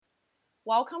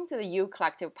Welcome to the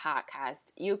YouCollective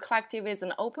Podcast. YouCollective is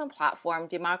an open platform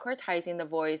democratizing the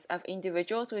voice of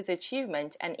individuals with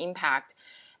achievement and impact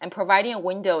and providing a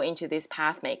window into these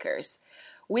pathmakers.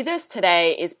 With us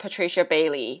today is Patricia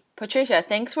Bailey. Patricia,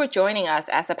 thanks for joining us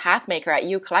as a pathmaker at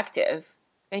YouCollective.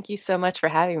 Thank you so much for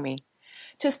having me.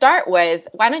 To start with,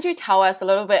 why don't you tell us a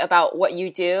little bit about what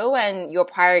you do and your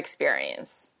prior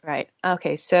experience? Right.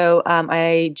 Okay. So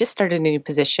I just started a new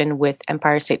position with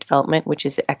Empire State Development, which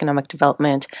is the economic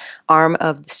development arm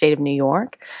of the state of New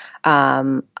York.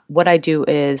 What I do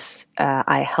is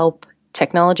I help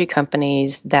technology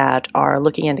companies that are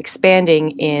looking at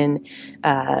expanding in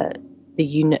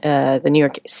the New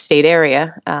York State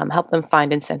area, help them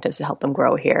find incentives to help them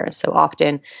grow here. So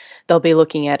often they'll be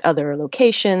looking at other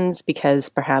locations because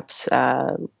perhaps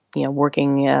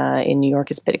working in New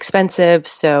York is a bit expensive.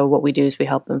 So what we do is we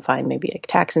help them find maybe like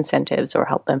tax incentives or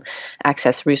help them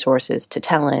access resources to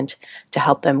talent to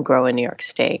help them grow in New York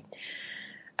State.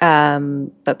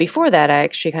 But before that,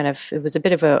 it was a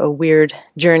bit of a weird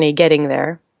journey getting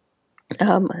there.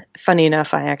 Funny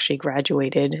enough, I actually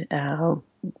graduated,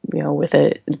 with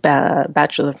a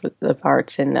Bachelor of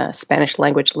Arts in Spanish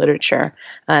language literature.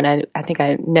 And I think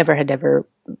I never had ever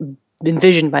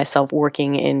envisioned myself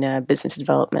working in business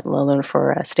development, let alone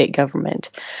for state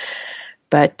government.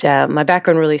 But my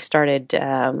background really started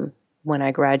when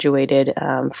I graduated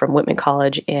from Whitman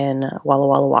College in Walla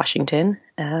Walla, Washington.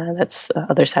 That's the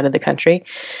other side of the country.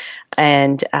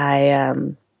 And I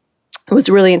was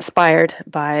really inspired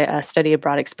by a study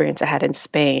abroad experience I had in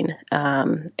Spain.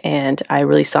 And I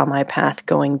really saw my path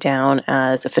going down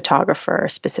as a photographer,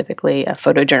 specifically a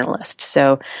photojournalist.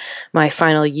 So my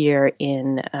final year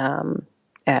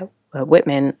at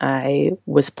Whitman, I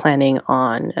was planning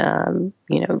on,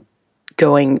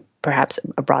 going perhaps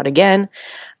abroad again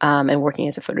and working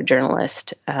as a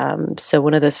photojournalist. So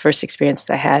one of those first experiences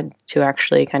I had to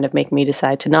actually kind of make me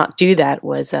decide to not do that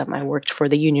was I worked for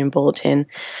the Union Bulletin.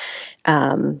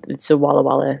 It's a Walla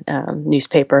Walla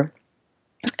newspaper,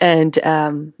 and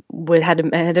I had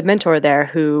a mentor there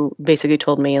who basically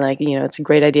told me, it's a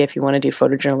great idea if you want to do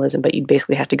photojournalism, but you'd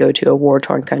basically have to go to a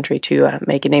war-torn country to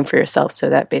make a name for yourself. So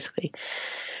that basically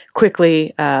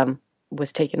quickly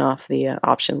was taken off the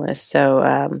option list.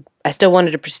 So I still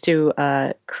wanted to pursue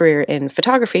a career in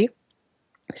photography.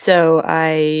 So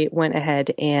I went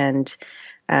ahead and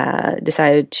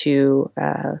decided to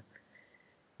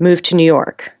move to New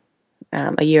York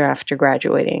a year after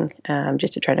graduating,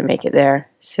 just to try to make it there.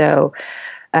 So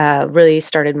really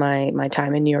started my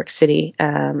time in New York City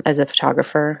as a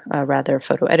photographer, rather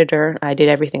photo editor. I did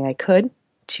everything I could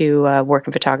to work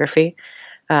in photography,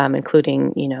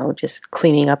 including, just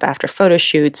cleaning up after photo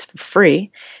shoots for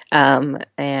free,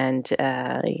 and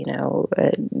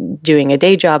doing a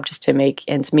day job just to make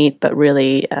ends meet, but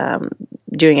really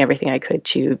doing everything I could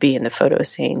to be in the photo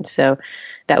scene. So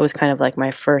that was kind of like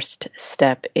my first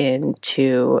step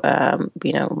into,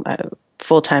 a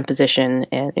full-time position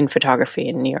in photography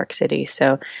in New York City.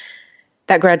 So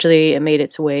that gradually made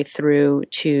its way through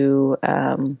to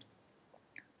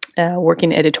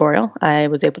working editorial. I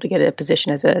was able to get a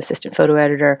position as an assistant photo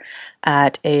editor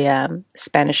at a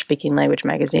Spanish-speaking language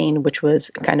magazine, which was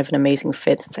kind of an amazing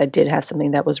fit since I did have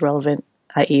something that was relevant,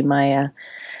 i.e. my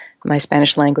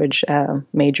Spanish language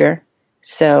major.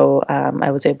 So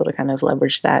I was able to kind of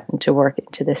leverage that and to work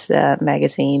into this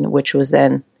magazine, which was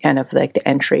then kind of like the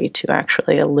entry to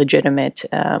actually a legitimate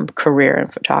career in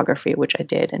photography, which I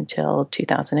did until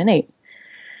 2008.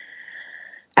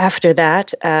 After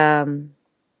that,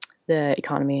 the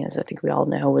economy, as I think we all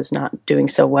know, was not doing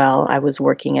so well. I was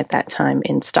working at that time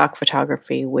in stock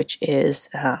photography, which is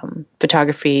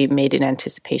photography made in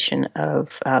anticipation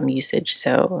of usage.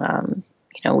 So,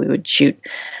 we would shoot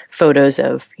photos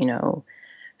of,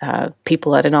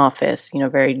 people at an office,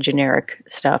 very generic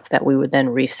stuff that we would then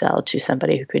resell to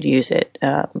somebody who could use it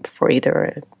for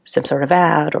either some sort of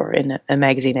ad or in a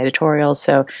magazine editorial.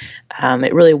 So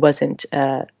it really wasn't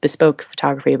bespoke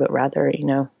photography, but rather,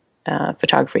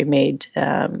 photography made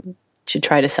to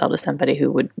try to sell to somebody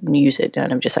who would use it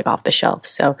just like off the shelf.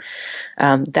 So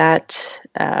that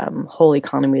whole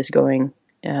economy is going,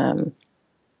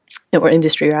 or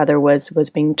industry rather,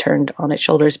 was being turned on its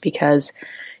shoulders because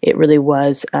it really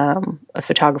was a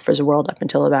photographer's world up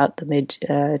until about the mid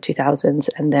 2000s,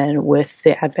 and then with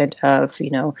the advent of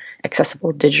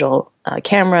accessible digital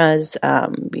cameras,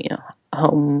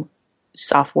 home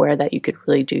software that you could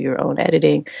really do your own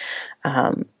editing,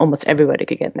 almost everybody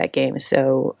could get in that game.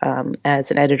 So as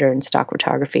an editor in stock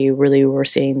photography, really we were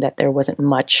seeing that there wasn't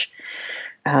much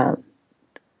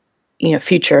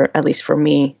future, at least for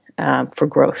me, for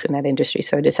growth in that industry.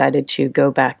 So I decided to go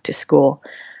back to school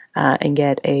and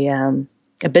get a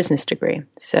business degree.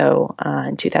 So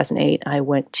in 2008, I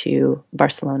went to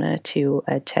Barcelona to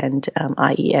attend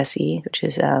IESE, which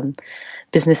is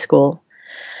business school,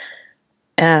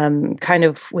 kind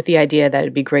of with the idea that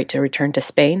it'd be great to return to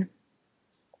Spain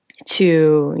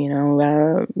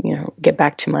to get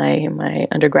back to my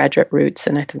undergraduate roots.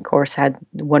 And I, of course, had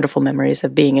wonderful memories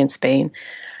of being in Spain.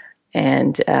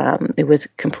 And it was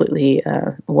completely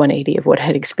 180 of what I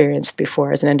had experienced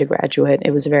before as an undergraduate.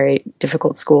 It was a very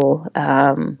difficult school.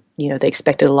 They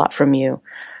expected a lot from you.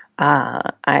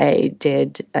 I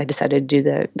decided to do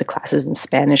the classes in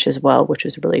Spanish as well, which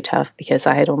was really tough because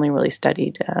I had only really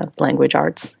studied language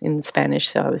arts in Spanish.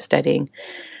 So I was studying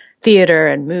theater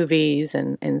and movies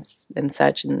and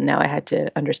such, and now I had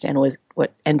to understand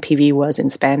what NPV was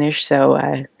in Spanish, so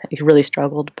I really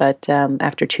struggled. But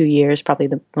after 2 years, probably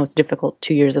the most difficult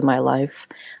 2 years of my life,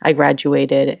 I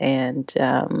graduated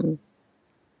and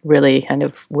really kind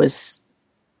of was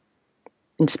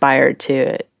inspired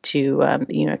to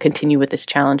continue with this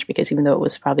challenge, because even though it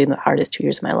was probably the hardest 2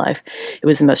 years of my life, it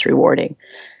was the most rewarding.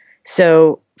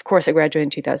 So, of course, I graduated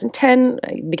in 2010,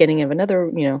 beginning of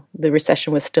another, the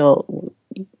recession was still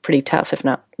pretty tough, if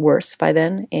not worse by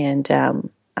then. And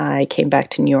I came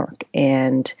back to New York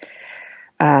and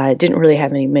didn't really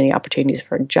have many opportunities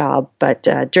for a job. But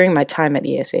during my time at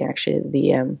ESA,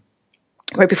 actually,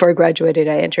 right before I graduated,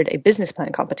 I entered a business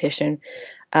plan competition,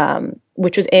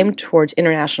 which was aimed towards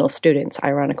international students,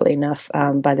 ironically enough,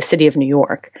 by the city of New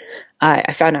York.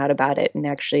 I found out about it and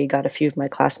actually got a few of my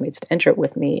classmates to enter it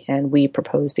with me, and we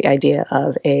proposed the idea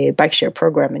of a bike share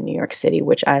program in New York City,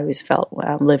 which I always felt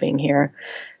living here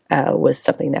was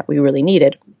something that we really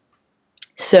needed.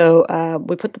 So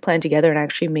we put the plan together and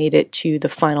actually made it to the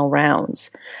final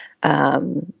rounds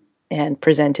and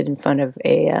presented in front of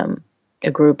a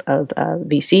group of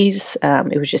VCs.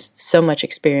 It was just so much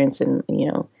experience in,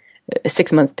 a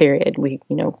 6-month period. We,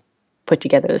 put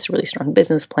together this really strong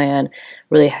business plan,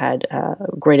 really had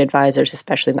great advisors,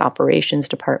 especially in the operations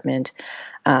department,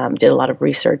 did a lot of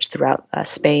research throughout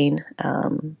Spain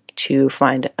to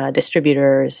find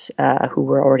distributors who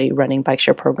were already running bike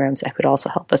share programs that could also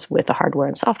help us with the hardware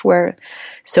and software.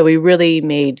 So we really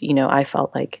made, I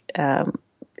felt like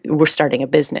we're starting a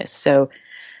business. So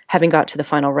having got to the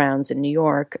final rounds in New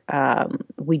York,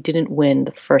 we didn't win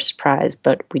the first prize,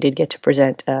 but we did get to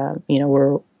present, we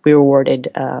were awarded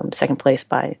second place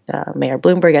by Mayor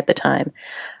Bloomberg at the time.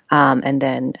 And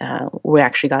then we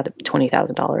actually got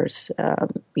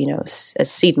 $20,000,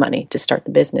 as seed money to start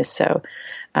the business. So,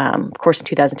 of course, in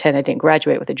 2010, I didn't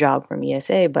graduate with a job from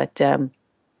ESA, but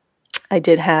I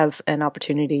did have an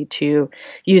opportunity to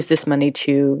use this money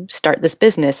to start this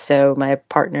business. So my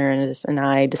partner and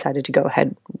I decided to go ahead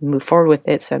and move forward with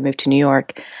it. So I moved to New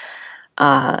York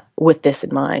with this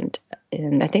in mind.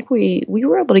 And I think we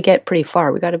were able to get pretty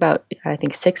far. We got about,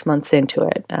 6 months into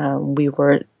it. We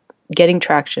were getting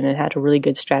traction and had a really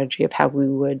good strategy of how we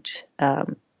would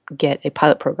get a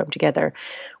pilot program together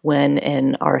when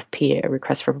an RFP, a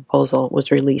request for proposal,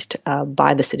 was released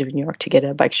by the city of New York to get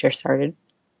a bike share started.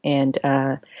 And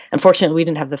unfortunately, we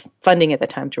didn't have the funding at the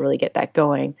time to really get that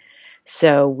going.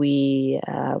 So we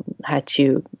had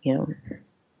to,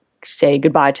 say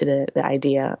goodbye to the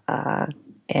idea.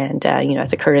 And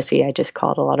as a courtesy, I just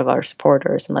called a lot of our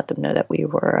supporters and let them know that we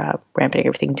were ramping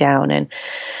everything down. And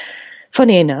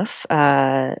funny enough,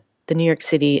 the New York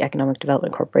City Economic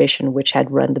Development Corporation, which had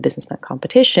run the business plan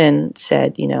competition,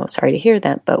 said, sorry to hear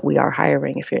that, but we are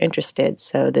hiring if you're interested.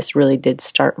 So this really did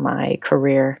start my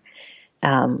career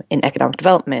in economic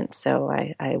development. So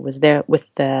I was there with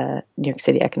the New York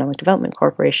City Economic Development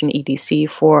Corporation, EDC,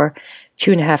 for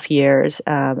 2.5 years.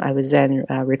 I was then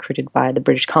recruited by the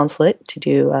British Consulate to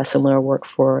do similar work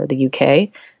for the UK,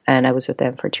 and I was with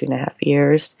them for 2.5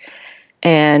 years.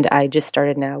 And I just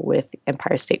started now with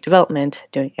Empire State Development,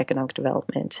 doing economic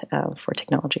development for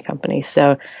technology companies.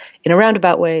 So in a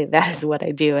roundabout way, that is what I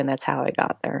do, and that's how I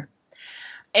got there.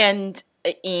 And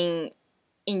in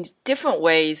different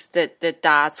ways that the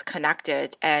dots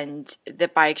connected, and the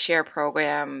bike share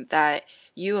program that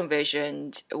you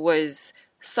envisioned was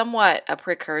somewhat a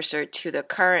precursor to the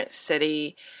current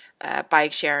city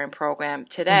bike sharing program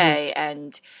today. Mm-hmm.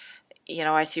 And,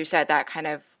 as you said, that kind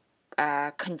of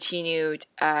continued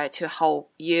to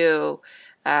help you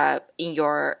in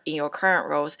your current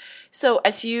roles. So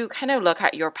as you kind of look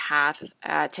at your path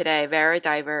today, very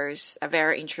diverse,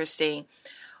 very interesting,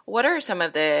 what are some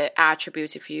of the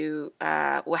attributes, if you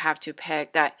will have to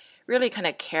pick, that really kind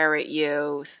of carried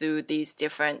you through these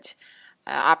different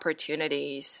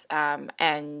opportunities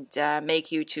and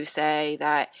make you to say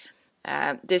that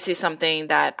this is something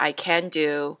that I can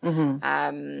do,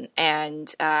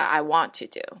 and I want to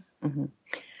do.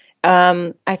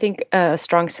 I think a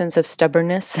strong sense of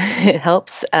stubbornness it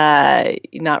helps.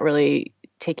 Not really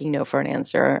taking no for an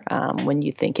answer when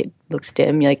you think it looks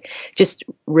dim. Like just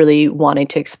really wanting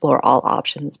to explore all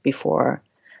options before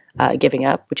giving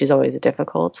up, which is always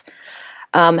difficult.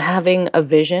 Having a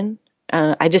vision.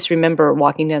 I just remember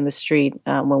walking down the street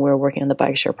when we were working on the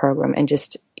bike share program, and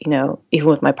just, even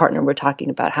with my partner, we're talking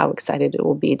about how excited it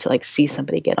will be to like see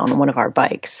somebody get on one of our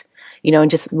bikes,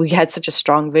 and just we had such a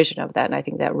strong vision of that, and I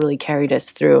think that really carried us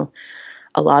through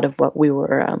a lot of what we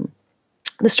were,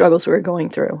 the struggles we were going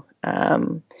through,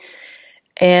 and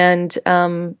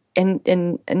a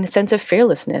sense of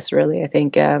fearlessness. Really, I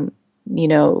think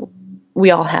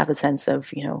we all have a sense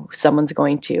of someone's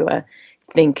going to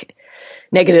think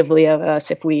negatively of us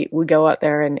if we go out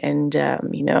there and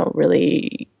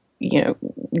really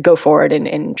go forward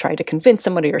and try to convince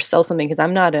somebody or sell something, because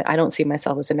I don't see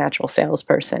myself as a natural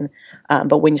salesperson,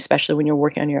 but especially when you're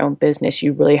working on your own business,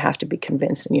 you really have to be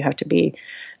convinced, and you have to be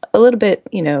a little bit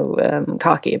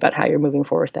cocky about how you're moving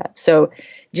forward with that. So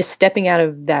just stepping out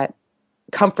of that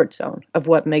comfort zone of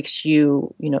what makes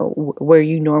you where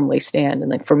you normally stand,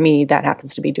 and like for me that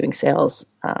happens to be doing sales,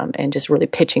 and just really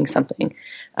pitching something.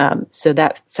 So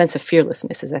that sense of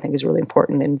fearlessness I think is really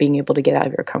important, in being able to get out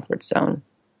of your comfort zone.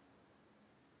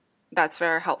 That's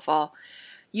very helpful.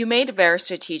 You made very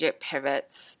strategic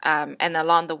pivots, and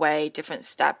along the way, different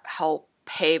steps help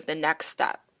pave the next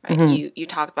step. Right? Mm-hmm. You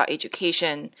talked about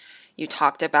education. You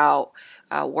talked about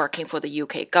working for the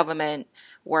UK government,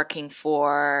 working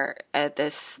for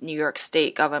this New York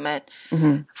State government.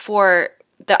 Mm-hmm. For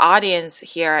the audience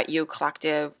here at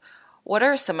YouCollective, what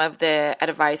are some of the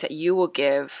advice that you will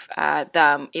give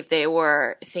them if they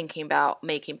were thinking about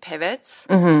making pivots,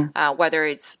 whether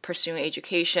it's pursuing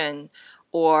education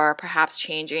or perhaps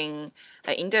changing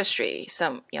industry?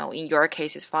 Some, in your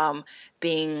case, is from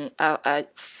being a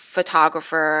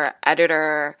photographer,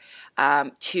 editor,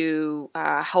 to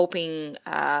helping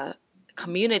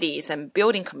communities and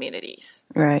building communities.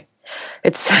 Right.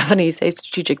 It's funny you say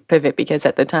strategic pivot, because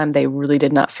at the time they really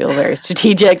did not feel very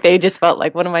strategic. They just felt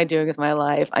like, what am I doing with my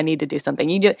life? I need to do something.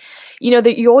 That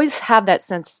you always have that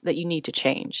sense that you need to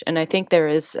change. And I think there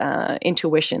is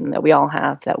intuition that we all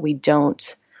have that we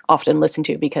don't often listen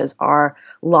to, because our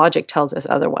logic tells us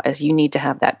otherwise. You need to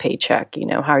have that paycheck.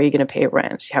 How are you going to pay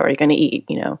rent? How are you going to eat?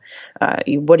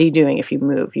 What are you doing if you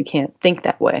move? You can't think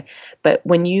that way. But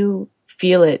when you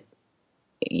feel it,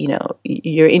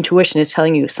 your intuition is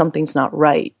telling you something's not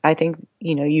right, I think,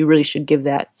 you really should give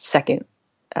that second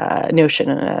notion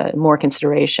more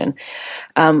consideration.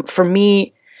 For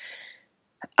me,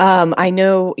 I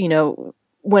know,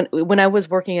 when I was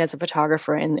working as a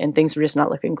photographer and things were just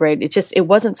not looking great, it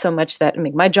wasn't so much that,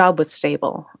 my job was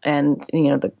stable, and,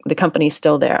 the company's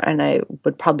still there, and I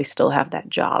would probably still have that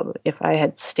job if I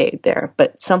had stayed there,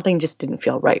 but something just didn't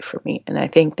feel right for me. And I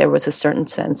think there was a certain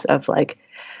sense of like,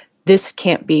 this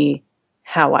can't be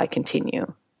how I continue.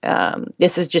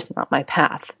 This is just not my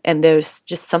path. And there's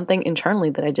just something internally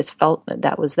that I just felt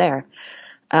that was there.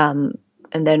 And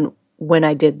then when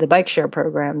I did the bike share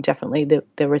program, definitely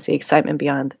there was the excitement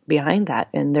behind that.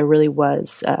 And there really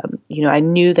was, I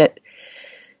knew that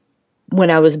when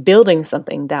I was building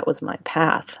something, that was my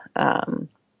path.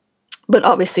 But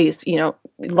obviously,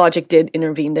 logic did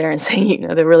intervene there and say,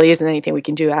 there really isn't anything we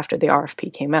can do after the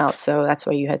RFP came out. So that's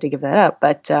why you had to give that up.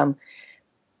 But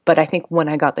I think when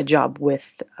I got the job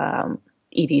with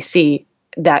EDC,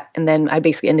 and then I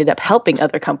basically ended up helping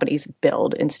other companies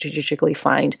build and strategically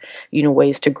find,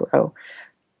 ways to grow.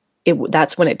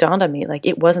 That's when it dawned on me, like,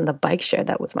 it wasn't the bike share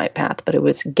that was my path, but it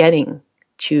was getting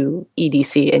to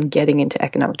EDC and getting into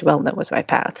economic development that was my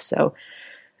path. So,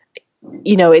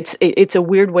 it's a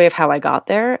weird way of how I got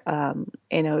there.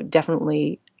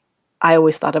 Definitely, I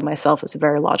always thought of myself as a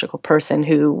very logical person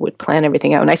who would plan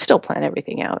everything out, and I still plan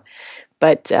everything out.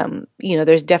 But,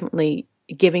 there's definitely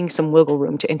giving some wiggle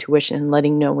room to intuition and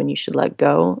letting know when you should let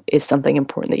go is something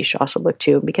important that you should also look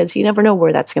to, because you never know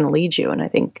where that's going to lead you. And I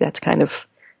think that's kind of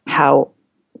how,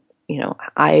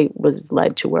 I was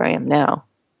led to where I am now.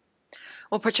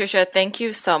 Well, Patricia, thank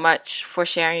you so much for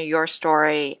sharing your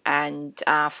story and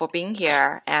for being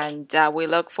here. And we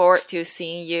look forward to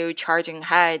seeing you charging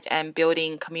ahead and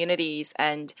building communities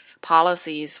and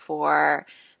policies for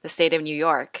the state of New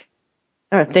York.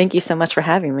 Oh, thank you so much for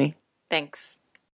having me. Thanks.